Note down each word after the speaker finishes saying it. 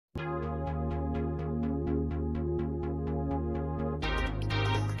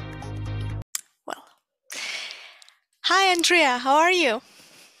Hi, Andrea. How are you?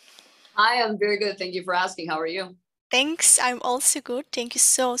 I am very good. Thank you for asking. How are you? Thanks. I'm also good. Thank you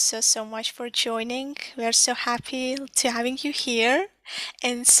so much for joining. We are so happy to having you here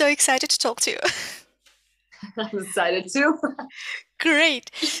and so excited to talk to you. I'm excited too.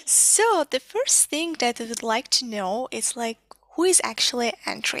 Great. So, the first thing that I would like to know is who is actually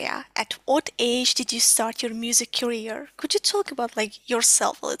Andrea? At what age did you start your music career? Could you talk about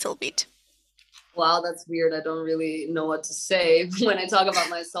yourself a little bit? Wow, that's weird. I don't really know what to say when I talk about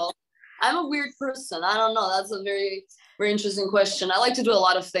myself. I'm a weird person. I don't know. That's a very interesting question. I like to do a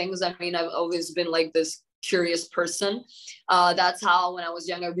lot of things. I mean, I've always been like this curious person. That's how, when I was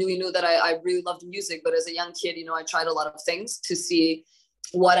young, I really knew that I really loved music. But as a young kid, I tried a lot of things to see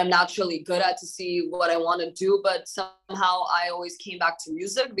what I'm naturally good at, to see what I want to do. But somehow I always came back to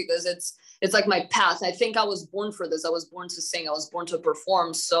music because it's like my path. I think I was born for this. I was born to sing. I was born to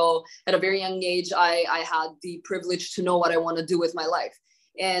perform. So at a very young age, I had the privilege to know what I want to do with my life.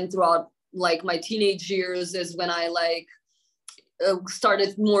 And throughout like my teenage years is when I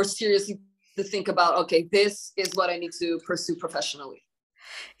started more seriously to think about, okay, this is what I need to pursue professionally.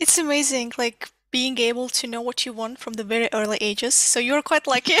 It's amazing, being able to know what you want from the very early ages. So, you're quite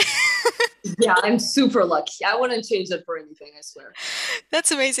lucky. Yeah, I'm super lucky. I wouldn't change it for anything, I swear.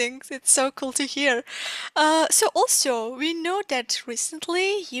 That's amazing. It's so cool to hear. So also, we know that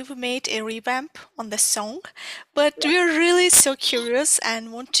recently you've made a revamp on the song, but Yeah. we're really so curious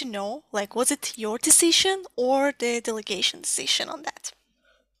and want to know, was it your decision or the delegation decision on that?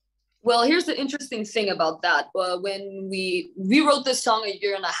 Well, here's the interesting thing about that. When we wrote this song a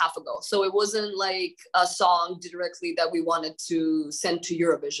year and a half ago, so it wasn't like a song directly that we wanted to send to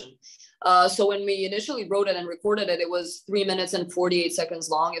Eurovision. So when we initially wrote it and recorded it, it was 3 minutes and 48 seconds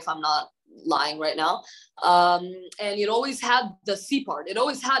long, if I'm not lying right now. And it always had the C part. It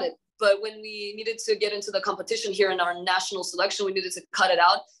always had it. But when we needed to get into the competition here in our national selection, we needed to cut it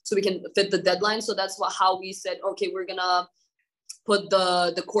out so we can fit the deadline. So that's how we said, okay, we're gonna put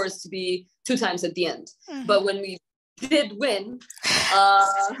the chorus to be 2 times at the end. Mhm. But when we did win, uh,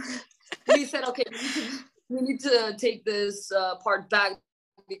 we said, okay, we need to take this part back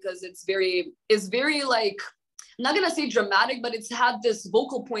because it's very like, I'm not gonna say dramatic, but it's had this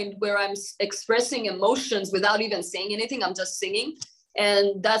vocal point where I'm expressing emotions without even saying anything. I'm just singing.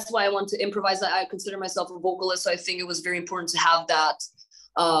 And that's why I want to improvise. I consider myself a vocalist, so I think it was very important to have that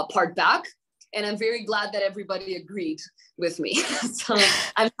part back. And I'm very glad that everybody agreed with me. So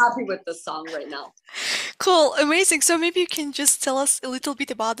I'm happy with the song right now. Cool, amazing. So maybe you can just tell us a little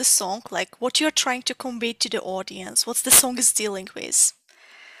bit about the song, like what you're trying to convey to the audience, what the song is dealing with.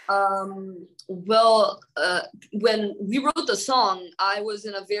 Well, when we wrote the song, I was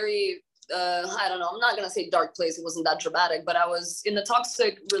in a very, I don't know, I'm not going to say dark place. It wasn't that dramatic, but I was in a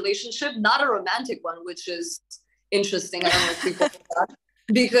toxic relationship, not a romantic one, which is interesting. I don't know if people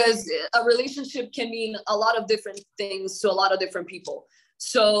because a relationship can mean a lot of different things to a lot of different people.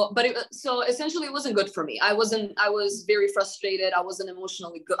 So essentially it wasn't good for me. I was very frustrated. I wasn't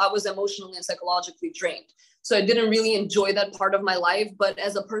emotionally good. I was emotionally and psychologically drained. So I didn't really enjoy that part of my life. But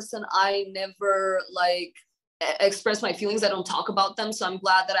as a person, I never express my feelings. I don't talk about them. So I'm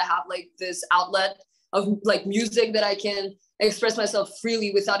glad that I have like this outlet of like music that I can express myself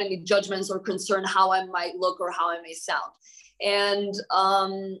freely without any judgments or concern how I might look or how I may sound. And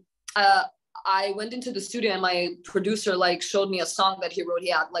uh, I went into the studio and my producer like showed me a song that he wrote. He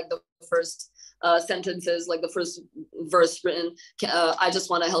had like the first sentences, like the first verse written. I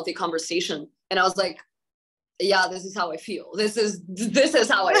just want a healthy conversation, and I was like, yeah, this is how I feel. This is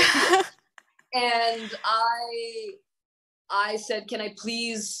how I feel. And I said, can I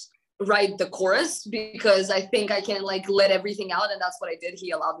please write the chorus because I think I can like let everything out, and that's what I did. He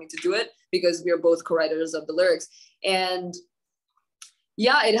allowed me to do it because we are both co-writers of the lyrics. And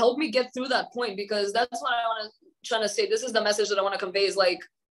yeah, it helped me get through that point because that's what I want to trying to say. This is the message that I want to convey is like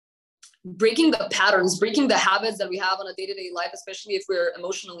breaking the patterns, breaking the habits that we have on a day-to-day life, especially if we're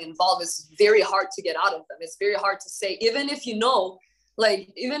emotionally involved, is very hard to get out of them. It's very hard to say, even if you know,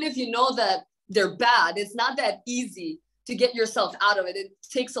 even if you know that they're bad, it's not that easy to get yourself out of it. It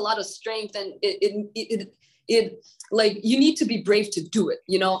takes a lot of strength, and it like you need to be brave to do it.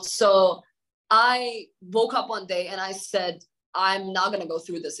 So I woke up one day and I said, I'm not going to go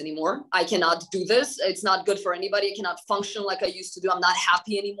through this anymore. I cannot do this. It's not good for anybody. I cannot function like I used to do. I'm not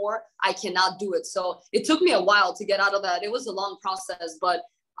happy anymore. I cannot do it. So it took me a while to get out of that. It was a long process, but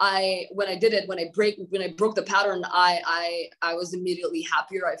when I did it, when I broke the pattern, I was immediately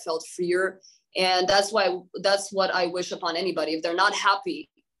happier. I felt freer. And that's what I wish upon anybody. If they're not happy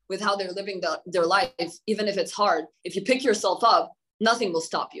with how they're living their life, even if it's hard, if you pick yourself up, nothing will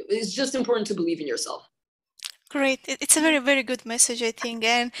stop you. It's just important to believe in yourself. Great. It's a very, very good message, I think.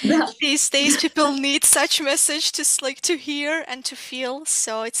 And Yeah. these days, people need such message to like to hear and to feel.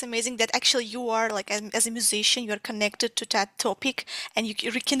 So it's amazing that actually you are like as a musician, you are connected to that topic, and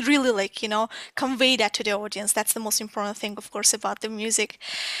you can really like convey that to the audience. That's the most important thing, of course, about the music.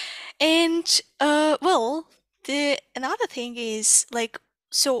 And well, the another thing is like,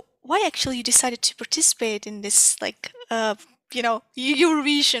 so why actually you decided to participate in this like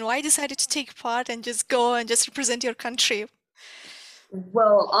Eurovision? Why decided to take part and just go and just represent your country?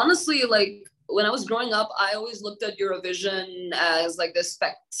 Well, honestly, like when I was growing up, I always looked at Eurovision as like this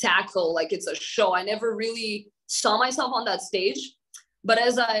spectacle, like it's a show. I never really saw myself on that stage. But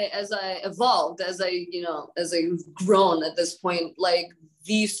as I evolved, as I've grown at this point, like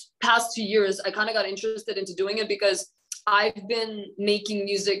these past 2 years, I kind of got interested into doing it because I've been making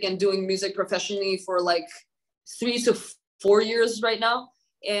music and doing music professionally for like 3 to 4 years right now.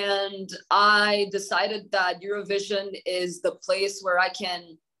 And I decided that Eurovision is the place where I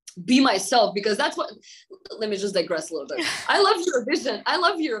can be myself, because that's what, let me just digress a little bit. I love Eurovision. I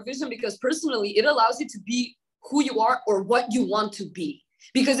love Eurovision because personally it allows you to be who you are or what you want to be,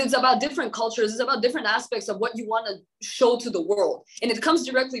 because it's about different cultures, it's about different aspects of what you want to show to the world, and it comes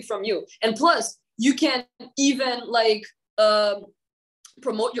directly from you. And plus you can even like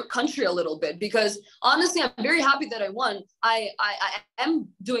promote your country a little bit, because honestly I'm very happy that I won. I am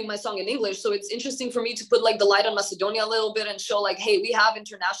doing my song in English, so it's interesting for me to put like the light on Macedonia a little bit and show like, hey, we have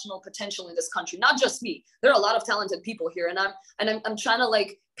international potential in this country, not just me. There are a lot of talented people here, and I'm trying to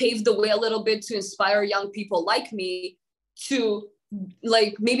like pave the way a little bit to inspire young people like me to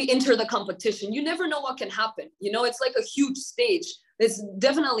like maybe enter the competition. You never know what can happen, you know. It's like a huge stage. It's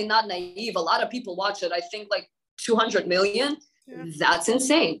definitely not naive. A lot of people watch it. I think like 200 million. Yeah. That's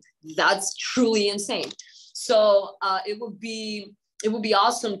insane. That's truly insane. So it would be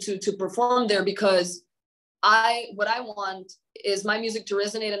awesome to perform there, because what I want is my music to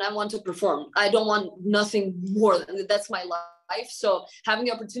resonate, and I want to perform. I don't want nothing more. That's my life. So having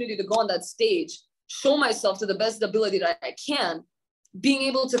the opportunity to go on that stage, show myself to the best ability that I can, being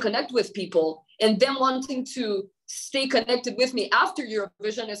able to connect with people, and them wanting to stay connected with me after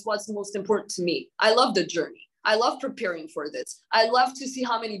Eurovision is what's most important to me. I love the journey. I love preparing for this. I love to see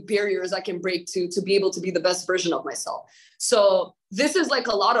how many barriers I can break to be able to be the best version of myself. So this is like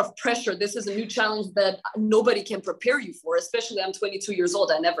a lot of pressure. This is a new challenge that nobody can prepare you for, especially I'm 22 years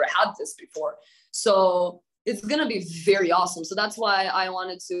old. I never had this before. So it's going to be very awesome. So that's why I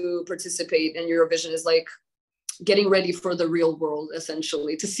wanted to participate in Eurovision, is like getting ready for the real world,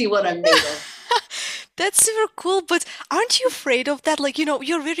 essentially, to see what I'm made of. That's super cool, but aren't you afraid of that? Like,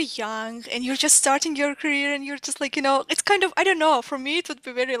 you're very young and you're just starting your career and you're just like, it's kind of, I don't know, for me it would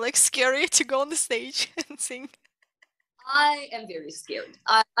be very like scary to go on the stage and sing. I am very scared.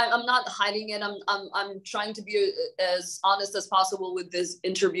 I'm not hiding it. I'm trying to be as honest as possible with these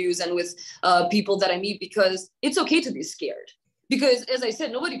interviews and with people that I meet, because it's okay to be scared. Because as I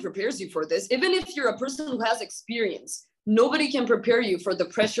said, nobody prepares you for this. Even if you're a person who has experience, nobody can prepare you for the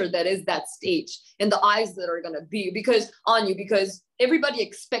pressure that is that stage and the eyes that are going to be on you, because everybody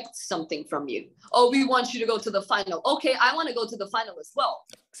expects something from you. Oh, we want you to go to the final. Okay, I want to go to the final as well.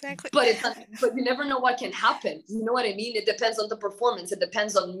 Exactly. But you never know what can happen. You know what I mean? It depends on the performance. It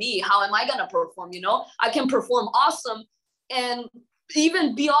depends on me. How am I going to perform? I can perform awesome and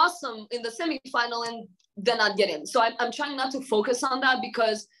even be awesome in the semifinal and then not get in. So I'm trying not to focus on that,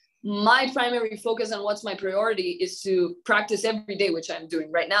 because my primary focus and what's my priority is to practice every day, which I'm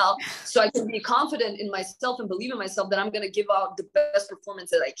doing right now, so I can be confident in myself and believe in myself that I'm going to give out the best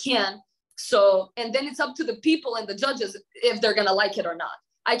performance that I can. So, and then it's up to the people and the judges if they're going to like it or not.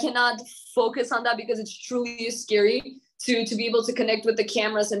 I cannot focus on that, because it's truly scary to be able to connect with the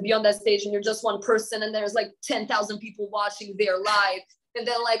cameras and be on that stage and you're just one person and there's like 10,000 people watching there live, and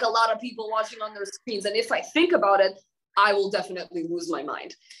then like a lot of people watching on their screens. And if I think about it, I will definitely lose my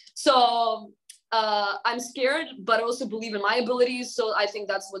mind. So I'm scared, but I also believe in my abilities. So I think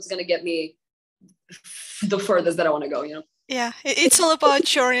that's what's going to get me the furthest that I want to go, Yeah, it's all about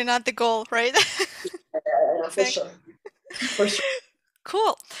journey, not the goal, right? For sure. For sure.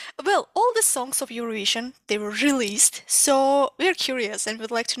 Cool. Well, all the songs of Eurovision, they were released. So we're curious and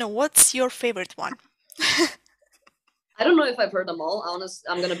would like to know, what's your favorite one? I don't know if I've heard them all.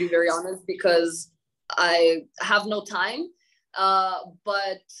 I'm going to be very honest, because I have no time.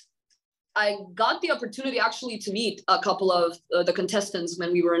 But I got the opportunity actually to meet a couple of the contestants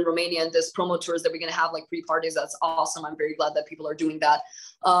when we were in Romania, and this promo tours that we're going to have, like pre-parties. That's awesome. I'm very glad that people are doing that.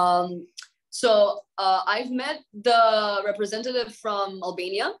 So I've met the representative from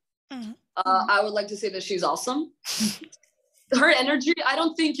Albania. I would like to say that she's awesome. her energy, I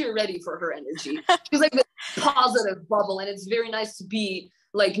don't think you're ready for her energy. She's like this positive bubble, and it's very nice to be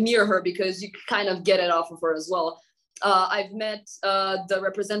like near her because you kind of get it off of her as well. I've met the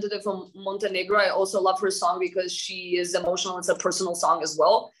representative from Montenegro. I also love her song because she is emotional. It's a personal song as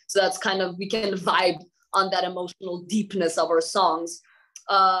well. So that's kind of, we can vibe on that emotional deepness of our songs.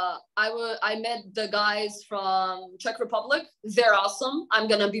 I met the guys from Czech Republic. They're awesome. I'm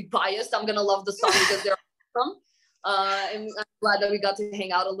going to be biased. I'm going to love the song because they're awesome. And I'm glad that we got to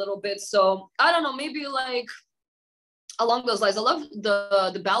hang out a little bit. So I don't know, maybe like along those lines. I love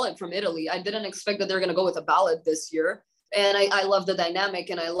the ballad from Italy. I didn't expect that they're going to go with a ballad this year. And I love the dynamic,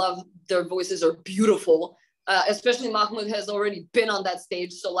 and I love their voices are beautiful. Especially Mahmoud has already been on that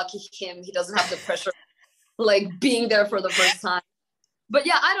stage. So lucky him. He doesn't have the pressure like being there for the first time. But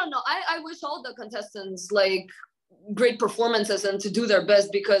yeah, I don't know. I wish all the contestants like great performances and to do their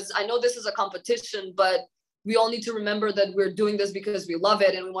best, because I know this is a competition, but we all need to remember that we're doing this because we love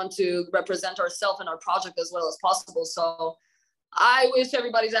it and we want to represent ourselves and our project as well as possible. So I wish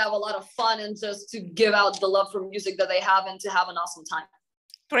everybody to have a lot of fun and just to give out the love for music that they have and to have an awesome time.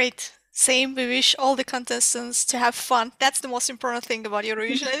 Great. Same. We wish all the contestants to have fun. That's the most important thing about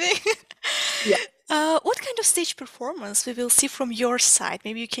Eurovision, I think. Yeah. What kind of stage performance we will see from your side?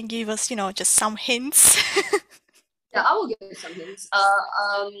 Maybe you can give us, just some hints. Yeah, I will give you some hints.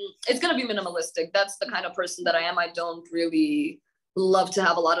 It's going to be minimalistic. That's the kind of person that I am. I don't really love to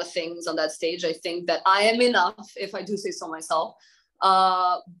have a lot of things on that stage. I think that I am enough, if I do say so myself.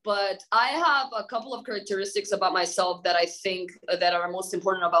 But I have a couple of characteristics about myself that I think that are most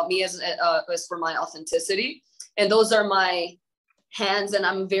important about me as for my authenticity. And those are my hands, and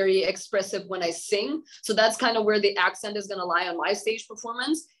I'm very expressive when I sing. So that's kind of where the accent is going to lie on my stage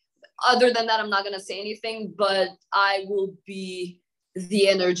performance. Other than that, I'm not going to say anything, but I will be the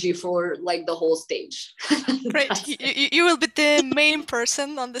energy for like the whole stage. Great. You will be the main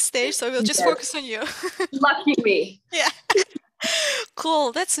person on the stage, so we'll just focus on you. Lucky me. Yeah.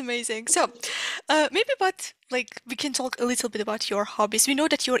 Cool. That's amazing. So maybe we can talk a little bit about your hobbies. We know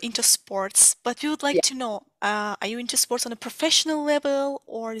that you're into sports, but we would like to know, are you into sports on a professional level,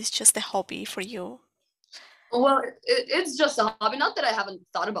 or is it just a hobby for you? Well, it's just a hobby. Not that I haven't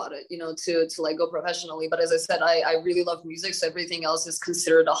thought about it, to like go professionally. But as I said, I really love music. So everything else is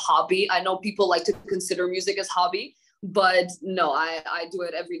considered a hobby. I know people like to consider music as hobby, but no, I do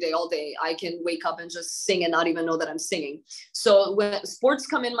it every day, all day. I can wake up and just sing and not even know that I'm singing. So when sports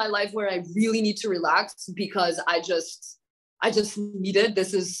come in my life where I really need to relax because I just need it.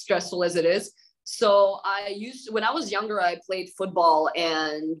 This is stressful as it is. So when I was younger, I played football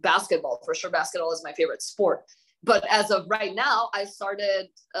and basketball. For sure, basketball is my favorite sport. But as of right now, I started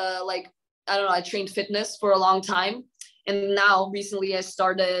I trained fitness for a long time. And now recently I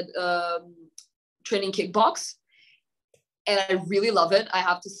started training kickbox. And I really love it. I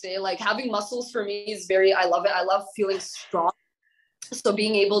have to say, like, having muscles for me is I love it. I love feeling strong. So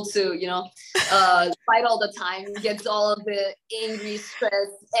being able to, fight all the time gets all of the angry, stress,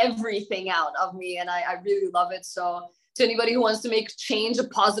 everything out of me. And I really love it. So to anybody who wants to make change, a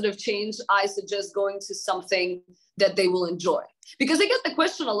positive change, I suggest going to something that they will enjoy. Because I get the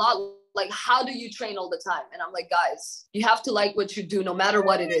question a lot, like, how do you train all the time? And I'm like, guys, you have to like what you do, no matter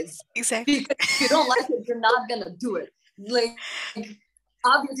what it is. Exactly. Because if you don't like it, you're not going to do it. Like,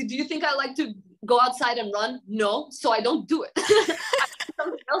 obviously, do you think I like to go outside and run? No, so I don't do it. I have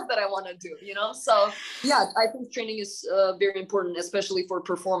something else that I want to do, So yeah, I think training is very important, especially for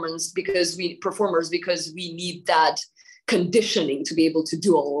performers, because we need that conditioning to be able to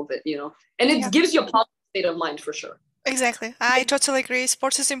do all of it, And it gives you a positive state of mind for sure. Exactly. I totally agree.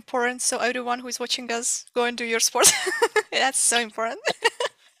 Sports is important. So everyone who is watching us, go and do your sports. That's so important.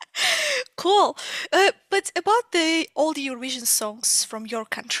 Cool. But about all the Eurovision songs from your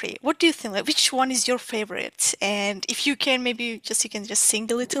country, what do you think? Like, which one is your favorite? And if you can, maybe you can just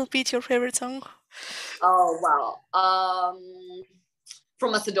sing a little bit your favorite song. Oh wow.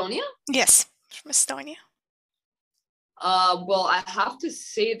 From Macedonia? Yes, from Macedonia. Well, I have to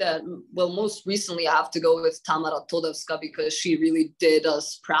say that, most recently I have to go with Tamara Todevska because she really did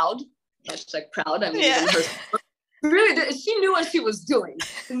us proud. #proud. I mean, even her. Really, she knew what she was doing.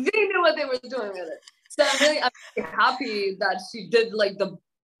 They knew what they were doing with it. So I'm really happy that she did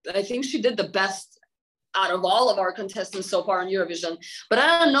I think she did the best out of all of our contestants so far in Eurovision. But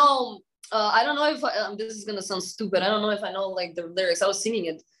I don't know. I don't know if this is gonna sound stupid. I don't know if I know like the lyrics. I was singing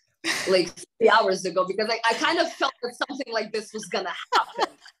it like 3 hours ago because I kind of felt that something like this was gonna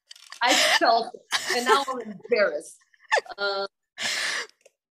happen. I felt it, and now I'm embarrassed.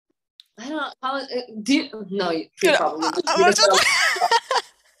 I don't know how do you no you probably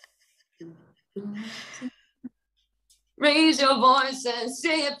Raise your voice and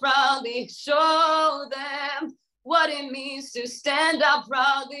say it proudly. Show them what it means to stand up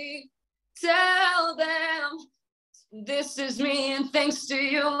proudly. Tell them this is me and thanks to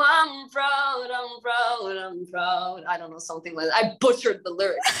you I'm proud, I'm proud, I'm proud. I don't know, something like that. I butchered the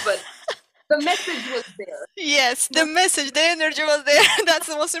lyrics, but the message was there. Yes, the message, the energy was there. That's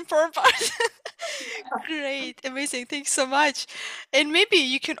the most important part. Great, amazing. Thanks so much. And maybe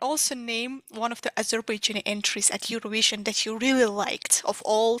you can also name one of the Azerbaijani entries at Eurovision that you really liked of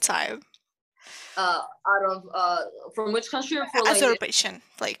all time. Out of from which country or for like Azerbaijan,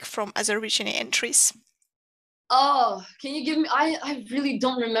 like from Azerbaijani entries. Oh, can you give me? I really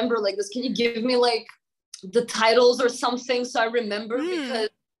don't remember like this. Can you give me like the titles or something so I remember? Because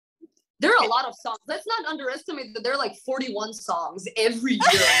there are a lot of songs. Let's not underestimate that there are like 41 songs every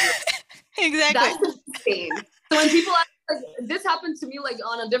year. Exactly. That's insane. So when people ask, like, this happened to me like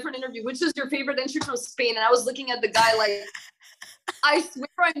on a different interview, which is your favorite entry from Spain? And I was looking at the guy like, I swear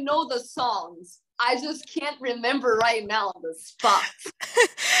I know the songs. I just can't remember right now on the spot.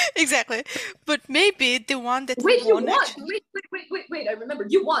 Exactly. But maybe the one that Wait, you won. Actually... Wait. I remember.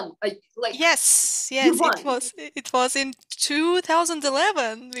 You won. Like yes, it was in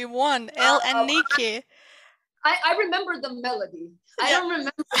 2011. We won. El and Nikki. I remember the melody. Yeah. I don't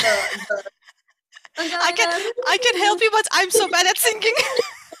remember the I can help you, but I'm so bad at singing.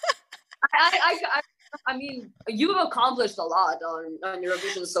 I mean, you've accomplished a lot on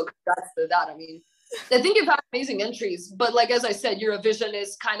Eurovision, so congrats to that. I mean, I think you've had amazing entries, but like as I said, Eurovision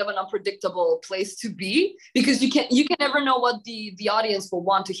is kind of an unpredictable place to be because you can never know what the audience will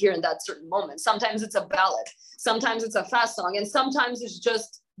want to hear in that certain moment. Sometimes it's a ballad, sometimes it's a fast song, and sometimes it's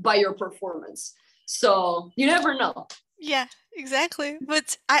just by your performance. So you never know. Yeah, exactly.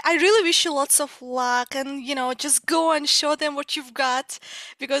 But I really wish you lots of luck and, just go and show them what you've got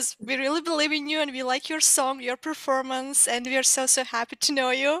because we really believe in you and we like your song, your performance, and we are so happy to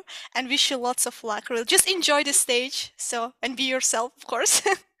know you and wish you lots of luck. Really, just enjoy the stage and be yourself, of course.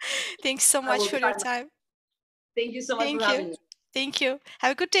 Thanks so much for your time. Thank you so much for having me. Thank you.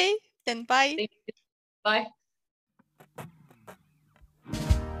 Have a good day. Then bye. Bye.